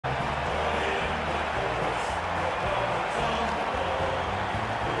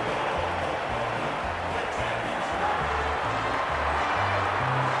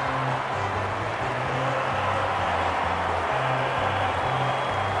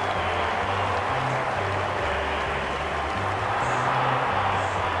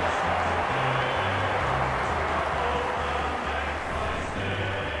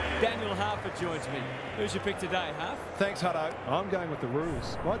joins me. Who's your pick today, Huff? Thanks, Hutto. I'm going with the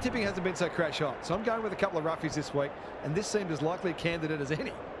rules. My tipping hasn't been so crash hot, so I'm going with a couple of roughies this week, and this seemed as likely a candidate as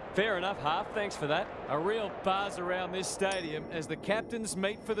any. Fair enough, Huff. Thanks for that. A real buzz around this stadium as the captains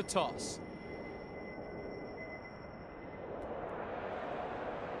meet for the toss.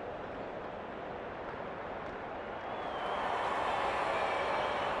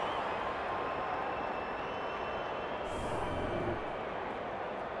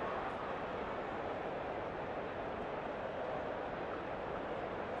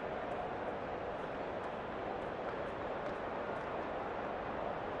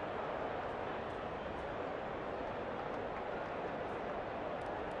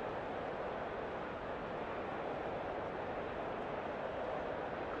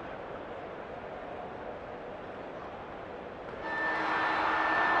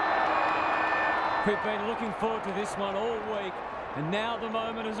 We've been looking forward to this one all week, and now the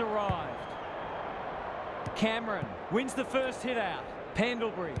moment has arrived. Cameron wins the first hit out.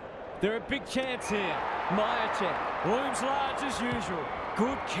 Pendlebury. They're a big chance here. Myercheck looms large as usual.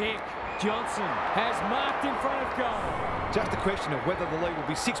 Good kick. Johnson has marked in front of goal. Just a question of whether the lead will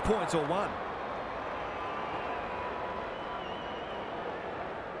be 6 points or 1.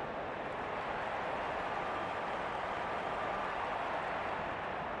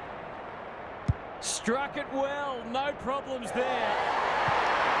 Struck it well, no problems there.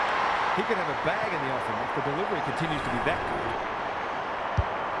 He could have a bag in the offing if the delivery continues to be that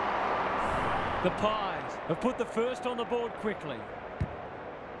good. The Pies have put the first on the board quickly.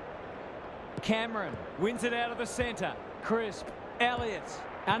 Cameron wins it out of the centre. Crisp. Elliott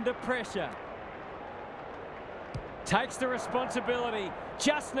under pressure. Takes the responsibility.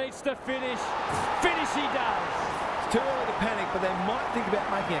 Just needs to finish. Finish he does. Too early to panic, but they might think about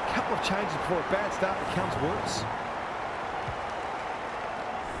making a couple of changes before a bad start becomes worse.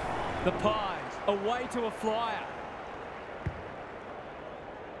 The Pies away to a flyer.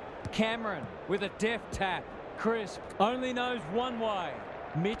 Cameron with a deft tap. Crisp only knows one way.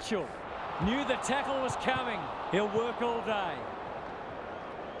 Mitchell knew the tackle was coming. He'll work all day.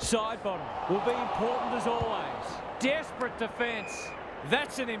 Side bottom will be important as always. Desperate defence.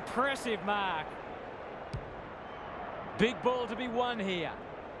 That's an impressive mark. Big ball to be won here.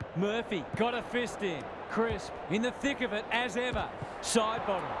 Murphy got a fist in. Crisp in the thick of it as ever. Side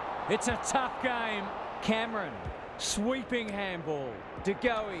bottom. It's a tough game. Cameron sweeping handball.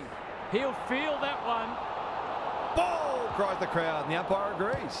 DeGoey. He'll feel that one. Ball! Cries the crowd and the umpire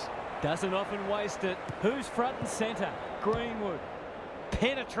agrees. Doesn't often waste it. Who's front and centre? Greenwood.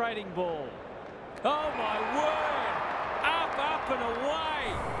 Penetrating ball. Oh my word! Up, up and away!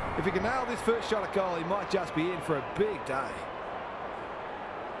 If he can nail this first shot at goal, he might just be in for a big day.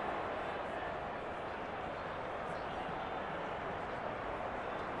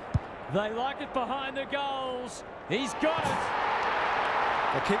 They like it behind the goals. He's got it.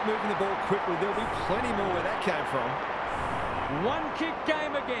 They keep moving the ball quickly. There'll be plenty more where that came from. One kick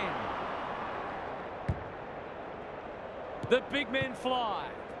game again. The big men fly.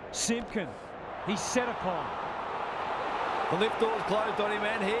 Simpkin. He's set upon. The lift door's closed on him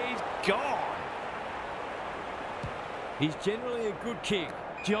and he's gone. He's generally a good kick.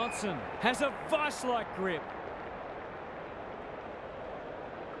 Johnson has a vice-like grip.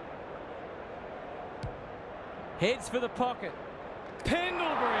 Heads for the pocket.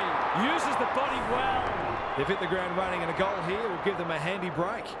 Pendlebury uses the body well. They've hit the ground running, and a goal here will give them a handy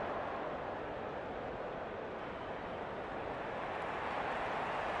break.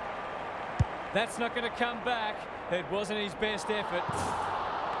 That's not going to come back. It wasn't his best effort.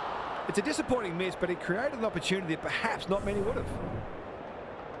 It's a disappointing miss, but he created an opportunity that perhaps not many would have.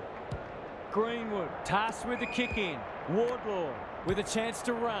 Greenwood tasked with the kick in. Wardlaw with a chance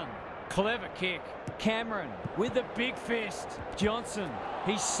to run. Clever kick. Cameron with the big fist. Johnson,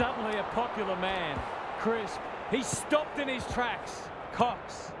 he's suddenly a popular man. Crisp, he's stopped in his tracks.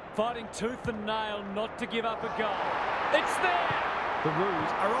 Cox fighting tooth and nail not to give up a goal. It's there! The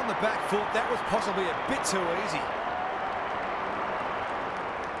Roos are on the back foot. That was possibly a bit too easy.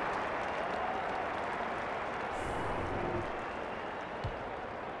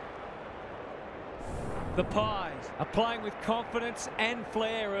 The Pies are playing with confidence and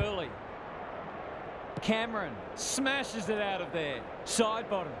flair early. Cameron smashes it out of there. Side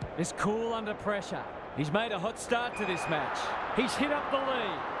bottom is cool under pressure. He's made a hot start to this match. He's hit up the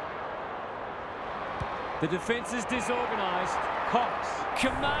lead. The defence is disorganised. Cox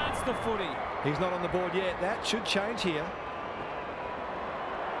commands the footy. He's not on the board yet. That should change here.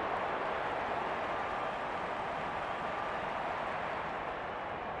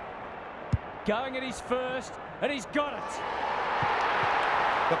 Going at his first, and he's got it.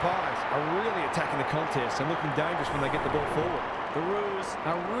 The Pies are really attacking the contest and looking dangerous when they get the ball forward. The Roos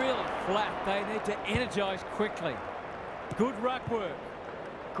are really flat. They need to energise quickly. Good ruck work.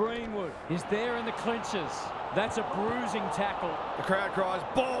 Greenwood is there in the clinches. That's a bruising tackle. The crowd cries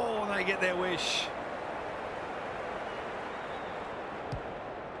ball and they get their wish.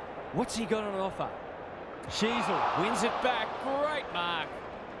 What's he got on offer? Sheasel wins it back. Great mark.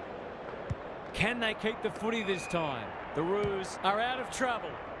 Can they keep the footy this time? The Roos are out of trouble.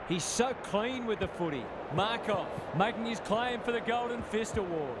 He's so clean with the footy. Markov making his claim for the Golden Fist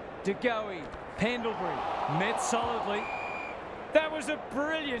Award. De Goey, Pendlebury, met solidly. That was a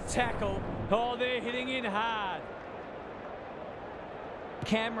brilliant tackle. Oh, they're hitting in hard.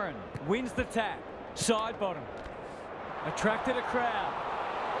 Cameron wins the tap. Side bottom. Attracted a crowd.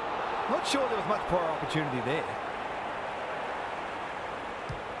 Not sure there was much prior opportunity there.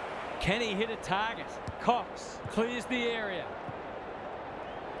 Can he hit a target? Cox clears the area.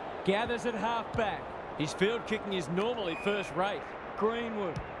 Gathers at half-back. His field kicking is normally first rate.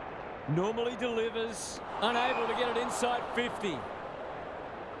 Greenwood normally delivers. Unable to get it inside 50.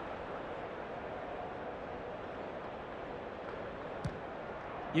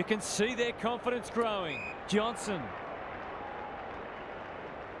 You can see their confidence growing. Johnson.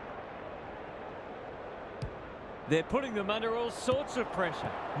 They're putting them under all sorts of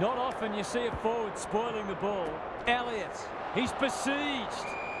pressure. Not often you see a forward spoiling the ball. Elliott, he's besieged.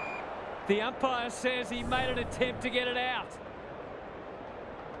 The umpire says he made an attempt to get it out.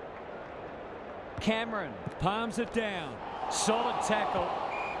 Cameron palms it down. Solid tackle.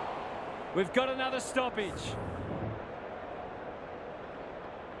 We've got another stoppage.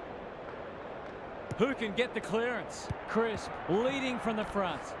 Who can get the clearance? Crisp leading from the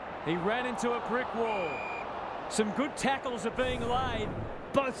front. He ran into a brick wall. Some good tackles are being laid.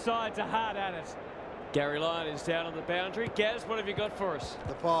 Both sides are hard at it. Gary Lyon is down on the boundary. Gaz, what have you got for us?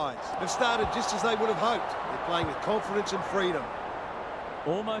 The Pies have started just as they would have hoped. They're playing with confidence and freedom.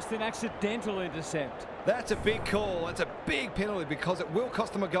 Almost an accidental intercept. That's a big call. That's a big penalty because it will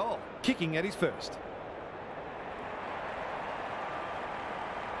cost them a goal. Kicking at his first.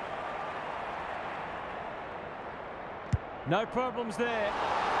 No problems there.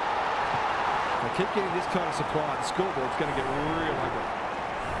 They keep getting this kind of supply. The scoreboard's going to get real ugly.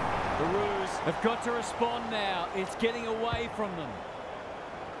 The Roos have got to respond now. It's getting away from them.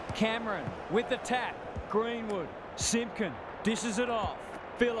 Cameron with the tap. Greenwood. Simpkin dishes it off.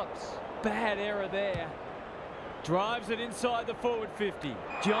 Phillips. Bad error there. Drives it inside the forward 50.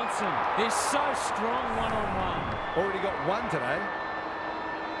 Johnson is so strong one-on-one. Already got one today.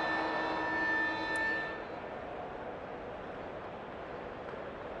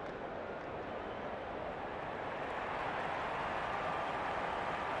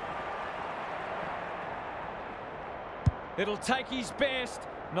 It'll take his best.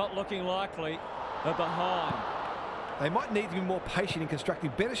 Not looking likely. They're behind. They might need to be more patient in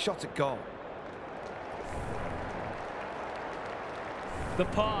constructing better shots at goal. The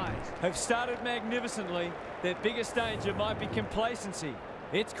Pies have started magnificently. Their biggest danger might be complacency.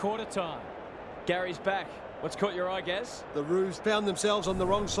 It's quarter time. Gary's back. What's caught your eye, Gaz? The Roos found themselves on the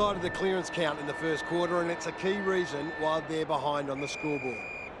wrong side of the clearance count in the first quarter, and it's a key reason why they're behind on the scoreboard.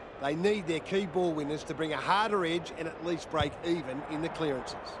 They need their key ball winners to bring a harder edge and at least break even in the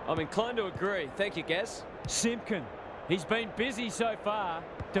clearances. I'm inclined to agree. Thank you, Gaz. Simpkin. He's been busy so far.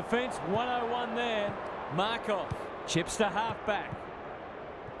 Defence 101 there. Markov chips to half-back.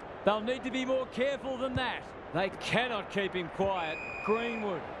 They'll need to be more careful than that. They cannot keep him quiet.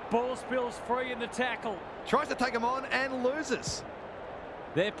 Greenwood. Ball spills free in the tackle. Tries to take him on and loses.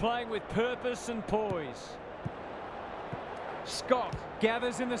 They're playing with purpose and poise. Scott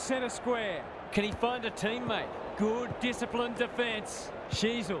gathers in the centre square. Can he find a teammate? Good disciplined defence.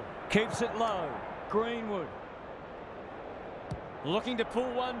 Sheasel keeps it low. Greenwood looking to pull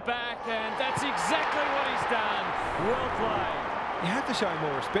one back, and that's exactly what he's done. Well played. You have to show him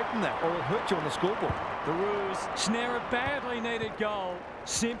more respect than that or it'll hurt you on the scoreboard. The Roos snare a badly needed goal.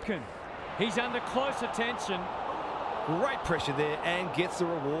 Simpkin, he's under close attention. Great pressure there and gets the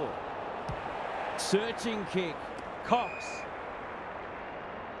reward. Searching kick. Cox.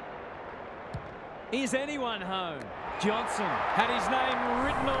 Is anyone home? Johnson had his name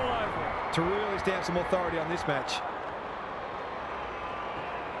written all over it. To really stamp some authority on this match.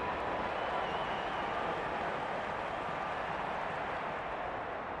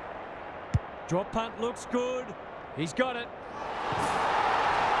 Drop punt looks good. He's got it.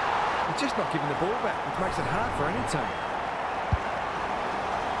 He's just not giving the ball back, which makes it hard for any team.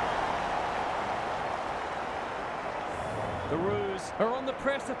 The Roos are on the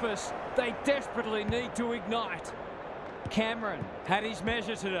precipice. They desperately need to ignite. Cameron had his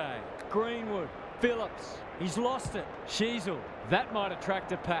measure today. Greenwood. Phillips. He's lost it. Sheasel. That might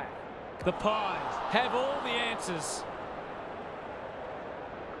attract a pack. The Pies have all the answers.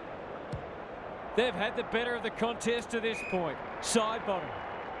 They've had the better of the contest to this point. Side bottom.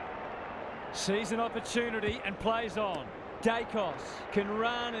 Sees an opportunity and plays on. Dacos can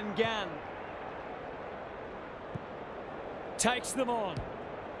run and gun. Takes them on.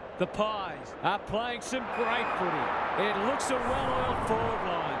 The Pies are playing some great footy. It looks a well-oiled forward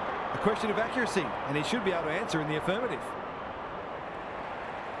line. A question of accuracy, and he should be able to answer in the affirmative.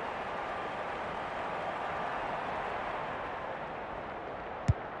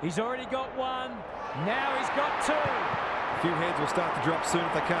 He's already got one. Now he's got two. A few heads will start to drop soon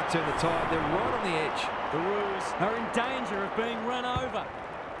if they can't turn the tide. They're right on the edge. The Roos are in danger of being run over.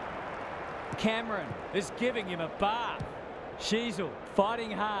 Cameron is giving him a bath. Sheasel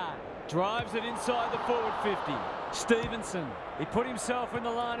fighting hard. Drives it inside the forward 50. Stevenson, he put himself in the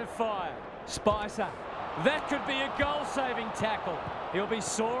line of fire. Spicer, that could be a goal-saving tackle. He'll be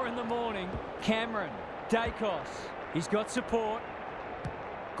sore in the morning. Cameron, Dacos, he's got support.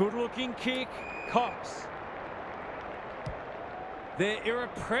 Good-looking kick. Cox. They're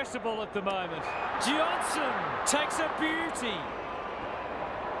irrepressible at the moment. Johnson takes a beauty.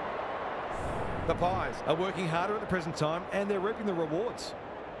 The Pies are working harder at the present time, and they're reaping the rewards.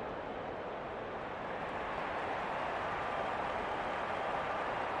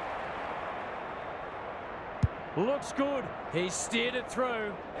 Looks good. He's steered it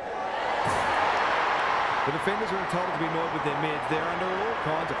through. The defenders are entitled to be annoyed with their mids. They're under all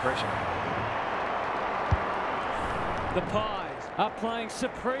kinds of pressure. The Pies are playing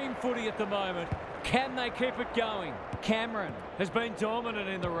supreme footy at the moment. Can they keep it going? Cameron has been dominant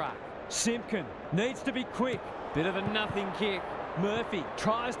in the ruck. Simpkin needs to be quick. Bit of a nothing kick. Murphy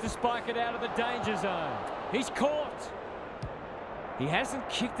tries to spike it out of the danger zone. He's caught. He hasn't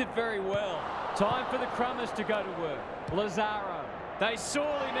kicked it very well. Time for the Crummers to go to work. Lazaro. They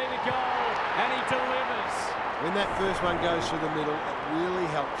sorely need a goal, and he delivers. When that first one goes through the middle, it really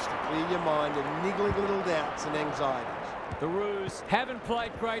helps to clear your mind of niggling little doubts and anxieties. The Roos haven't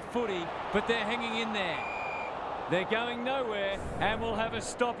played great footy, but they're hanging in there. They're going nowhere, and we'll have a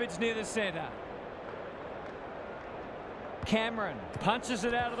stoppage near the centre. Cameron punches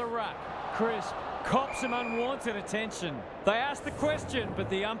it out of the ruck. Crisp cops some unwanted attention. They ask the question, but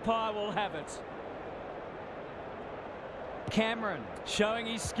the umpire will have it. Cameron showing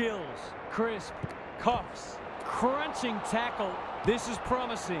his skills. Crisp, Cox, crunching tackle. This is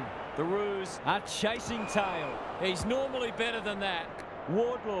promising. The Roos are chasing tail. He's normally better than that.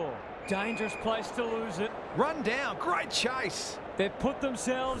 Wardlaw, dangerous place to lose it. Run down, great chase. They've put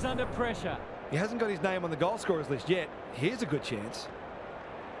themselves under pressure. He hasn't got his name on the goal scorers list yet. Here's a good chance.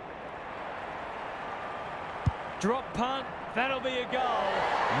 Drop punt, that'll be a goal.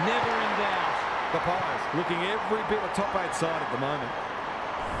 Never in doubt. The Pies looking every bit a top 8 side at the moment.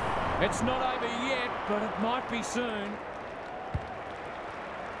 It's not over yet, but it might be soon.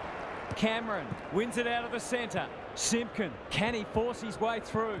 Cameron wins it out of the centre. Simpkin, can he force his way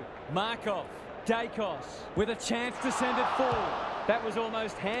through? Markov, Dacos with a chance to send it forward. That was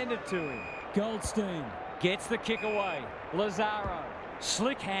almost handed to him. Goldstein gets the kick away. Lazaro,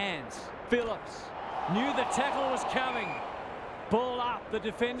 slick hands. Phillips knew the tackle was coming. Ball up, the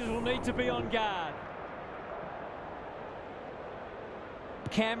defenders will need to be on guard.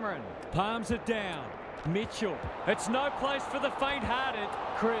 Cameron palms it down. Mitchell, it's no place for the faint-hearted.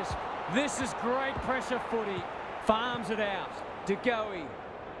 Crisp, this is great pressure footy. Farms it out. De Goey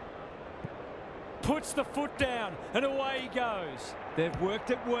puts the foot down and away he goes. They've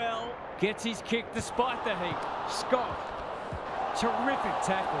worked it well. Gets his kick despite the heat. Scott, terrific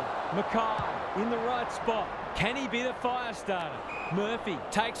tackle. Mackay in the right spot. Can he be the fire starter? Murphy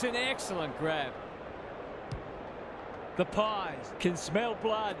takes an excellent grab. The Pies can smell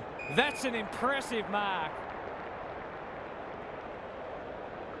blood. That's an impressive mark.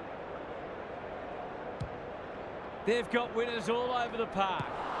 They've got winners all over the park.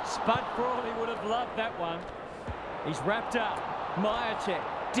 Spud Frawley would have loved that one. He's wrapped up. Myercheck,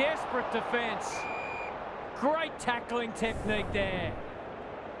 desperate defence. Great tackling technique there.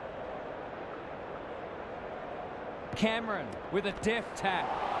 Cameron with a deft tap.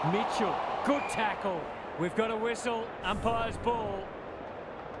 Mitchell, good tackle. We've got a whistle, umpire's ball.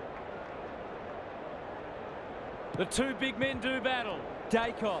 The two big men do battle.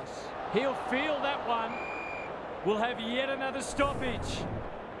 Dacos, he'll feel that one. We'll have yet another stoppage.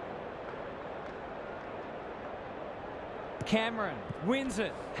 Cameron wins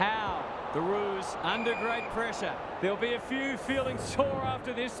it. Howe, the Roos under great pressure. There'll be a few feeling sore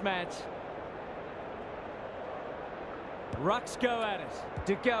after this match. Rucks go at it.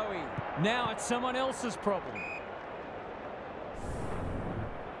 De Goey. Now it's someone else's problem.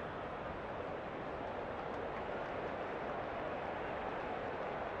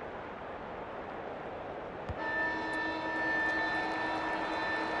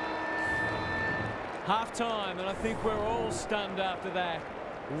 Half-time, and I think we're all stunned after that.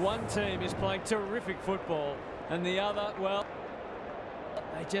 One team is playing terrific football, and the other, well,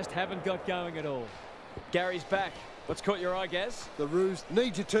 they just haven't got going at all. Gary's back. What's caught your eye, Gaz? The Roos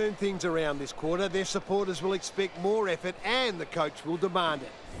need to turn things around this quarter. Their supporters will expect more effort, and the coach will demand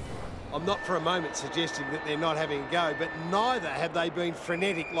it. I'm not for a moment suggesting that they're not having a go, but neither have they been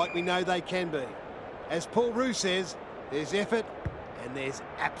frenetic like we know they can be. As Paul Roos says, there's effort, and there's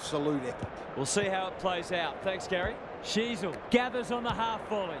absolute effort. We'll see how it plays out. Thanks, Gary. Sheasel gathers on the half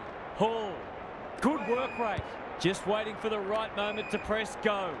volley. Hall. Good work rate. Just waiting for the right moment to press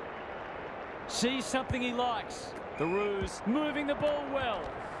go. Sees something he likes. The Roos moving the ball well.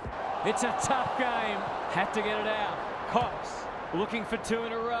 It's a tough game. Had to get it out. Cox looking for 2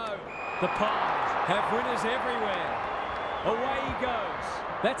 in a row. The Pies have winners everywhere. Away he goes.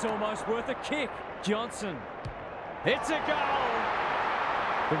 That's almost worth a kick. Johnson. It's a goal.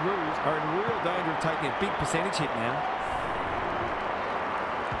 The Roos are in real danger of taking a big percentage hit now.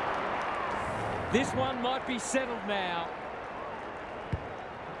 This one might be settled now.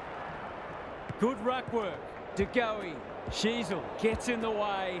 Good ruck work. De Goey. Sheasel gets in the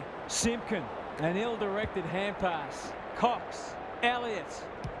way. Simpkin. An ill-directed hand pass. Cox. Elliott.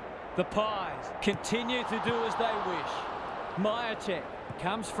 The Pies continue to do as they wish. Myercheck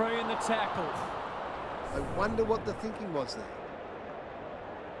comes free in the tackle. I wonder what the thinking was there.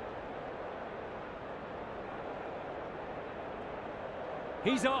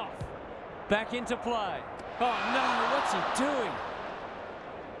 He's off. Back into play. Oh no, what's he doing?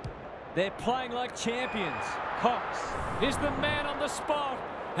 They're playing like champions. Cox is the man on the spot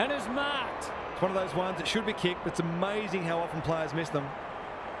and is marked. It's one of those ones that should be kicked, but it's amazing how often players miss them.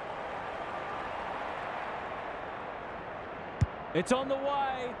 It's on the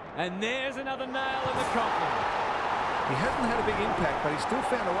way, and there's another nail in the coffin. He hasn't had a big impact, but he's still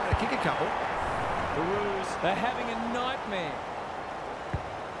found a way to kick a couple. The Roos are having a nightmare.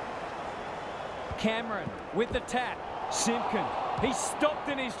 Cameron with the tap. Simpkin. He's stopped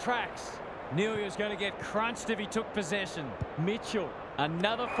in his tracks. Nelia's going to get crunched if he took possession. Mitchell.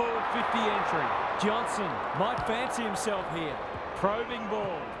 Another forward 50 entry. Johnson might fancy himself here. Probing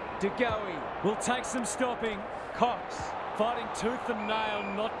ball. De Goey will take some stopping. Cox fighting tooth and nail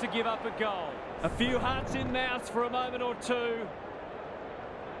not to give up a goal. A few hearts in mouths for a moment or two.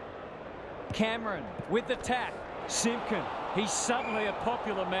 Cameron with the tap. Simpkin. He's suddenly a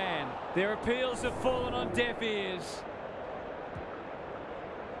popular man. Their appeals have fallen on deaf ears.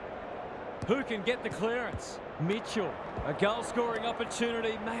 Who can get the clearance? Mitchell. A goal-scoring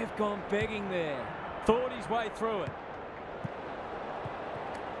opportunity may have gone begging there. Thought his way through it.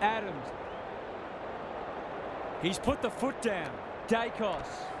 Adams. He's put the foot down. Dacos.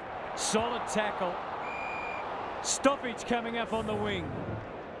 Solid tackle. Stoppage coming up on the wing.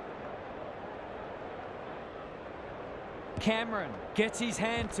 Cameron gets his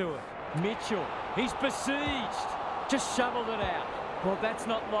hand to it. Mitchell. He's besieged. Just shoveled it out. Well, that's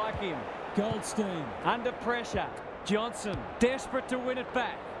not like him. Goldstein under pressure. Johnson desperate to win it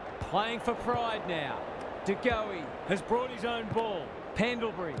back. Playing for pride now. De Goey has brought his own ball.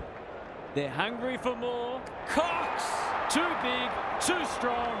 Pendlebury. They're hungry for more. Cox! Too big, too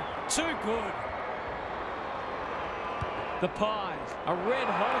strong, too good. The Pies are red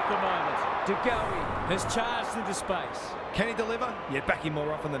hot at the moment. De Goey has charged into space. Can he deliver? Yeah, back him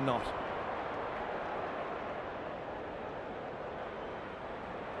more often than not.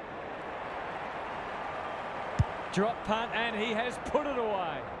 Drop punt, and he has put it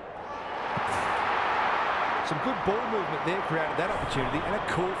away. Some good ball movement there created that opportunity, and a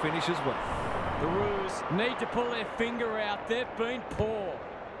cool finish as well. The Roos need to pull their finger out. They've been poor.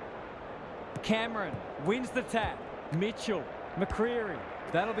 Cameron wins the tap. Mitchell. McCreary.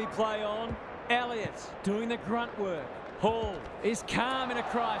 That'll be play on. Elliott doing the grunt work. Hall is calm in a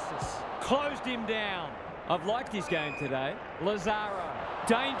crisis. Closed him down. I've liked his game today. Lazaro.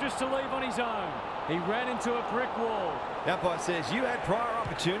 Dangerous to leave on his own. He ran into a brick wall. The umpire says you had prior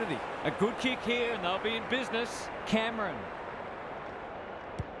opportunity. A good kick here and they'll be in business. Cameron.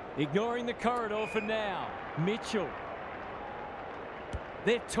 Ignoring the corridor for now. Mitchell.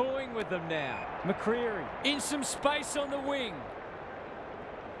 They're toying with them now. McCreary in some space on the wing.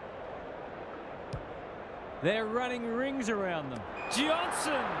 They're running rings around them.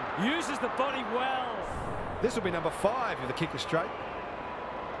 Johnson uses the body well. This will be number 5 if the kick is straight.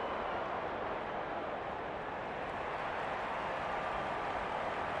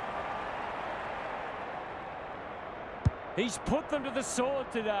 He's put them to the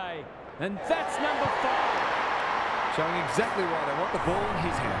sword today. And that's number 5. Showing exactly why they want the ball in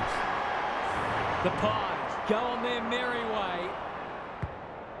his hands. The Pies go on their merry way.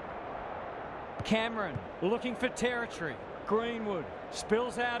 Cameron looking for territory. Greenwood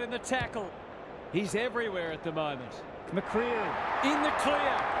spills out in the tackle. He's everywhere at the moment. McCreary in the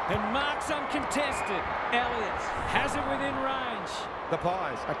clear and marks uncontested. Elliott has it within range. The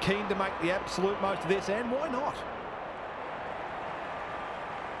Pies are keen to make the absolute most of this, and why not?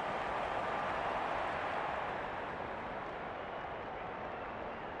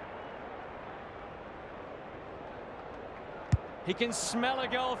 He can smell a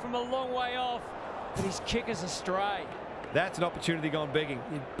goal from a long way off, but his kick is astray. That's an opportunity gone begging.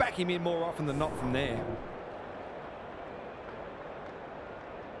 You'd back him in more often than not from there.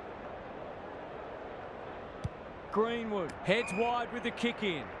 Greenwood heads wide with the kick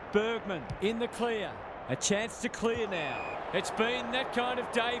in. Bergman in the clear. A chance to clear now. It's been that kind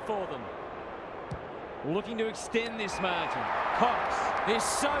of day for them. Looking to extend this margin. Cox is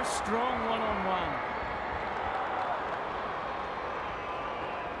so strong one-on-one.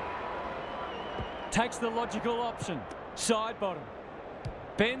 Takes the logical option. Side bottom.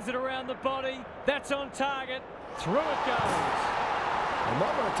 Bends it around the body. That's on target. Through it goes. They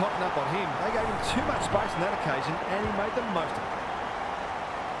might want to tighten up on him. They gave him too much space on that occasion, and he made the most of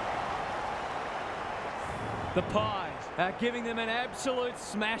it. The Pies are giving them an absolute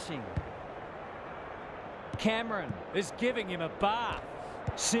smashing. Cameron is giving him a bath.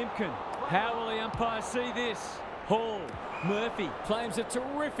 Simpkin, how will the umpire see this? Hall, Murphy claims a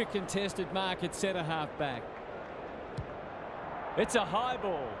terrific contested mark at centre-half back. It's a high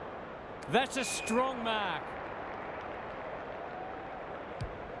ball. That's a strong mark.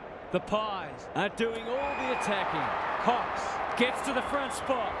 The Pies are doing all the attacking. Cox gets to the front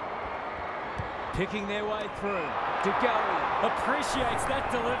spot. Picking their way through. DeGoey appreciates that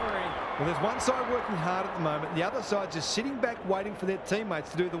delivery. Well, there's one side working hard at the moment. The other side just sitting back waiting for their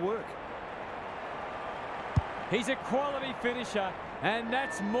teammates to do the work. He's a quality finisher, and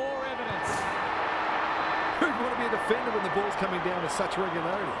that's more evidence. Who'd want to be a defender when the ball's coming down with such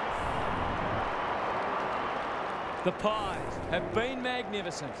regularity? The Pies have been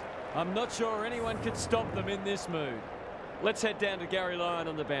magnificent. I'm not sure anyone could stop them in this mood. Let's head down to Gary Lyon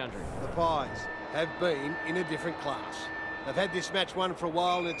on the boundary. The Pies have been in a different class. They've had this match won for a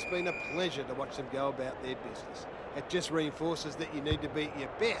while, and it's been a pleasure to watch them go about their business. It just reinforces that you need to be at your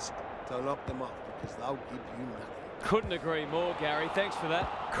best to knock them off, because they'll give you nothing. Couldn't agree more, Gary. Thanks for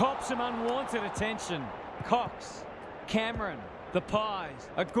that. Cops some unwanted attention. Cox, Cameron, the Pies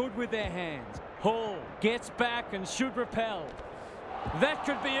are good with their hands. Hall gets back and should repel. That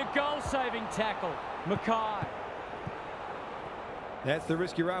could be a goal-saving tackle. Mackay. That's the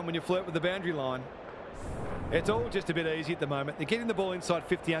risk you run when you flirt with the boundary line. It's all just a bit easy at the moment. They're getting the ball inside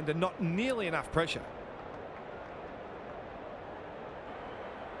 50 under, not nearly enough pressure.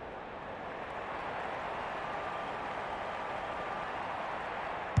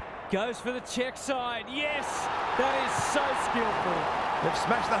 Goes for the check side. Yes, that is so skillful. They've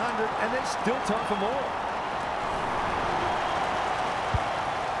smashed the 100 and there's still time for more.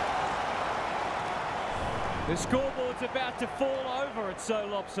 The scoreboard's about to fall over. It's so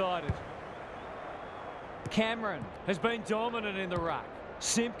lopsided. Cameron has been dominant in the ruck.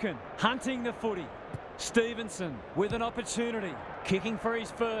 Simpkin hunting the footy. Stevenson with an opportunity. Kicking for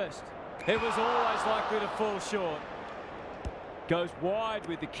his first. It was always likely to fall short. Goes wide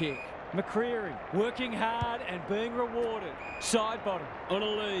with the kick. McCreary working hard and being rewarded. Side bottom on a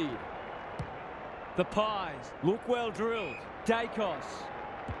lead. The Pies look well drilled. Dacos.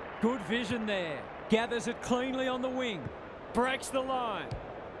 Good vision there. Gathers it cleanly on the wing. Breaks the line.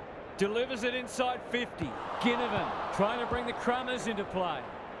 Delivers it inside 50. Ginnivan trying to bring the Crummers into play.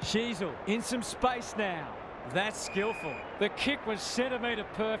 Sheasel in some space now. That's skillful. The kick was centimetre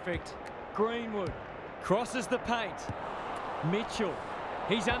perfect. Greenwood crosses the paint. Mitchell,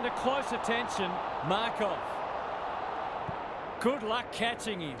 he's under close attention. Markov. Good luck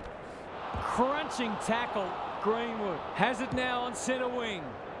catching him. Crunching tackle. Greenwood has it now on centre wing.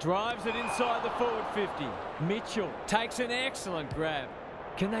 Drives it inside the forward 50. Mitchell takes an excellent grab.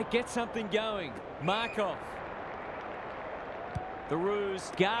 Can they get something going? Markov. The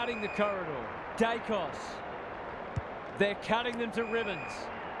Roos guarding the corridor. Dacos. They're cutting them to ribbons.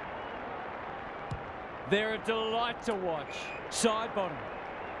 They're a delight to watch. Side bottom.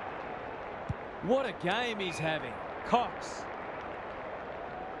 What a game he's having. Cox.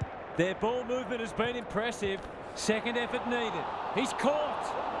 Their ball movement has been impressive. Second effort needed. He's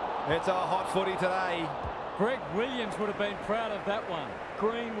caught. It's a hot footy today. Greg Williams would have been proud of that one.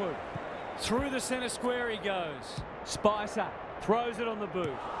 Greenwood. Through the centre square he goes. Spicer throws it on the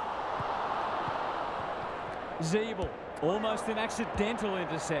boot. Zeeble, almost an accidental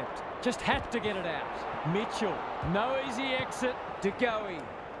intercept. Just had to get it out. Mitchell, no easy exit. De Goey.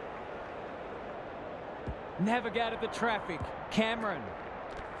 Navigated the traffic. Cameron.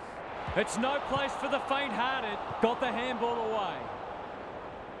 It's no place for the faint-hearted. Got the handball away.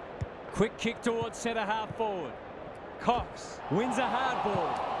 Quick kick towards centre half forward. Cox wins a hard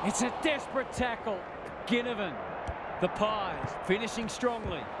ball. It's a desperate tackle. Ginnivan. The Pies finishing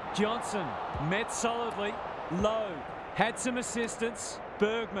strongly. Johnson met solidly. Lowe had some assistance.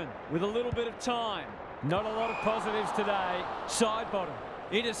 Bergman with a little bit of time. Not a lot of positives today. Side bottom.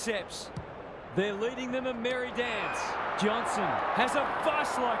 Intercepts. They're leading them a merry dance. Johnson has a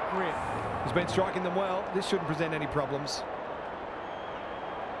vice-like grip. He's been striking them well. This shouldn't present any problems.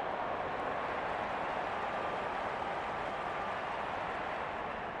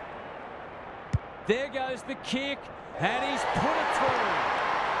 There goes the kick, and he's put it through.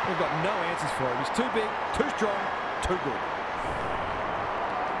 We've got no answers for him. He's too big, too strong, too good.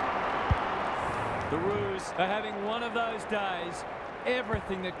 The Roos are having one of those days.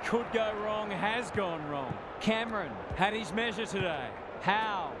 Everything that could go wrong has gone wrong. Cameron had his measure today.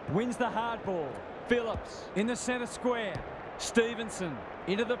 Howe wins the hard ball. Phillips in the centre square. Stevenson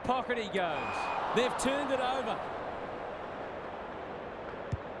into the pocket he goes. They've turned it over.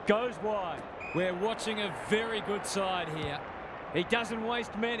 Goes wide. We're watching a very good side here. He doesn't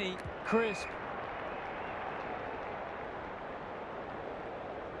waste many. Crisp.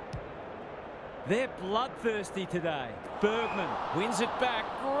 They're bloodthirsty today. Bergman wins it back.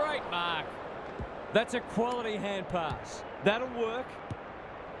 Great mark. That's a quality hand pass. That'll work.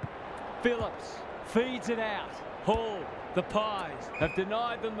 Phillips feeds it out. Hall, the Pies have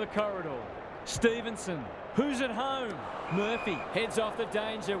denied them the corridor. Stevenson, who's at home? Murphy heads off the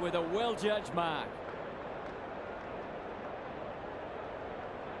danger with a well-judged mark.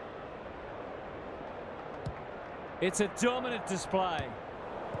 It's a dominant display.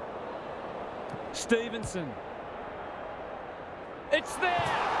 Stevenson. It's there!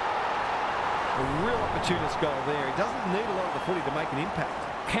 A real opportunist goal there. He doesn't need a lot of the footy to make an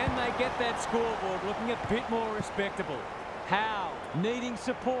impact. Can they get that scoreboard looking a bit more respectable? Howe needing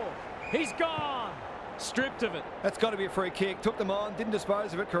support. He's gone! Stripped of it. That's got to be a free kick. Took them on, didn't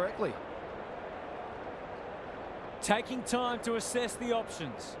dispose of it correctly. Taking time to assess the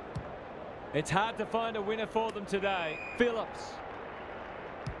options. It's hard to find a winner for them today. Phillips.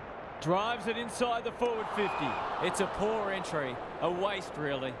 Drives it inside the forward 50. It's a poor entry. A waste,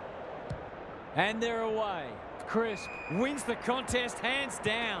 really. And they're away. Crisp wins the contest hands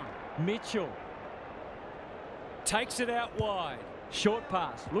down. Mitchell takes it out wide. Short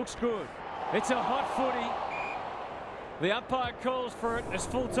pass. Looks good. It's a hot footy. The umpire calls for it as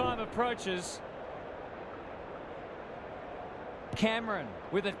full time approaches. Cameron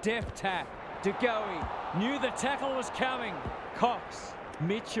with a deft tap. De Goey knew the tackle was coming. Cox.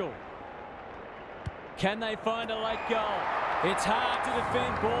 Mitchell. Can they find a late goal? It's hard to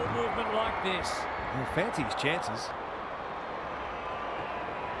defend ball movement like this. He'll fancy his chances.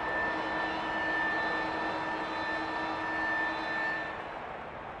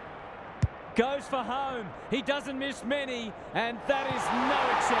 Goes for home. He doesn't miss many, and that is no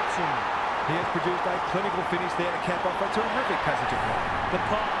exception. He has produced a clinical finish there to cap off a terrific passage of play. The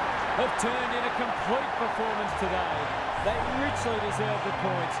Pies have turned in a complete performance today. They richly deserve the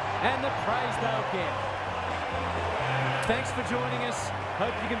points and the praise they'll get. Thanks for joining us.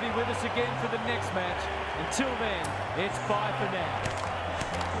 Hope you can be with us again for the next match. Until then, it's bye for now.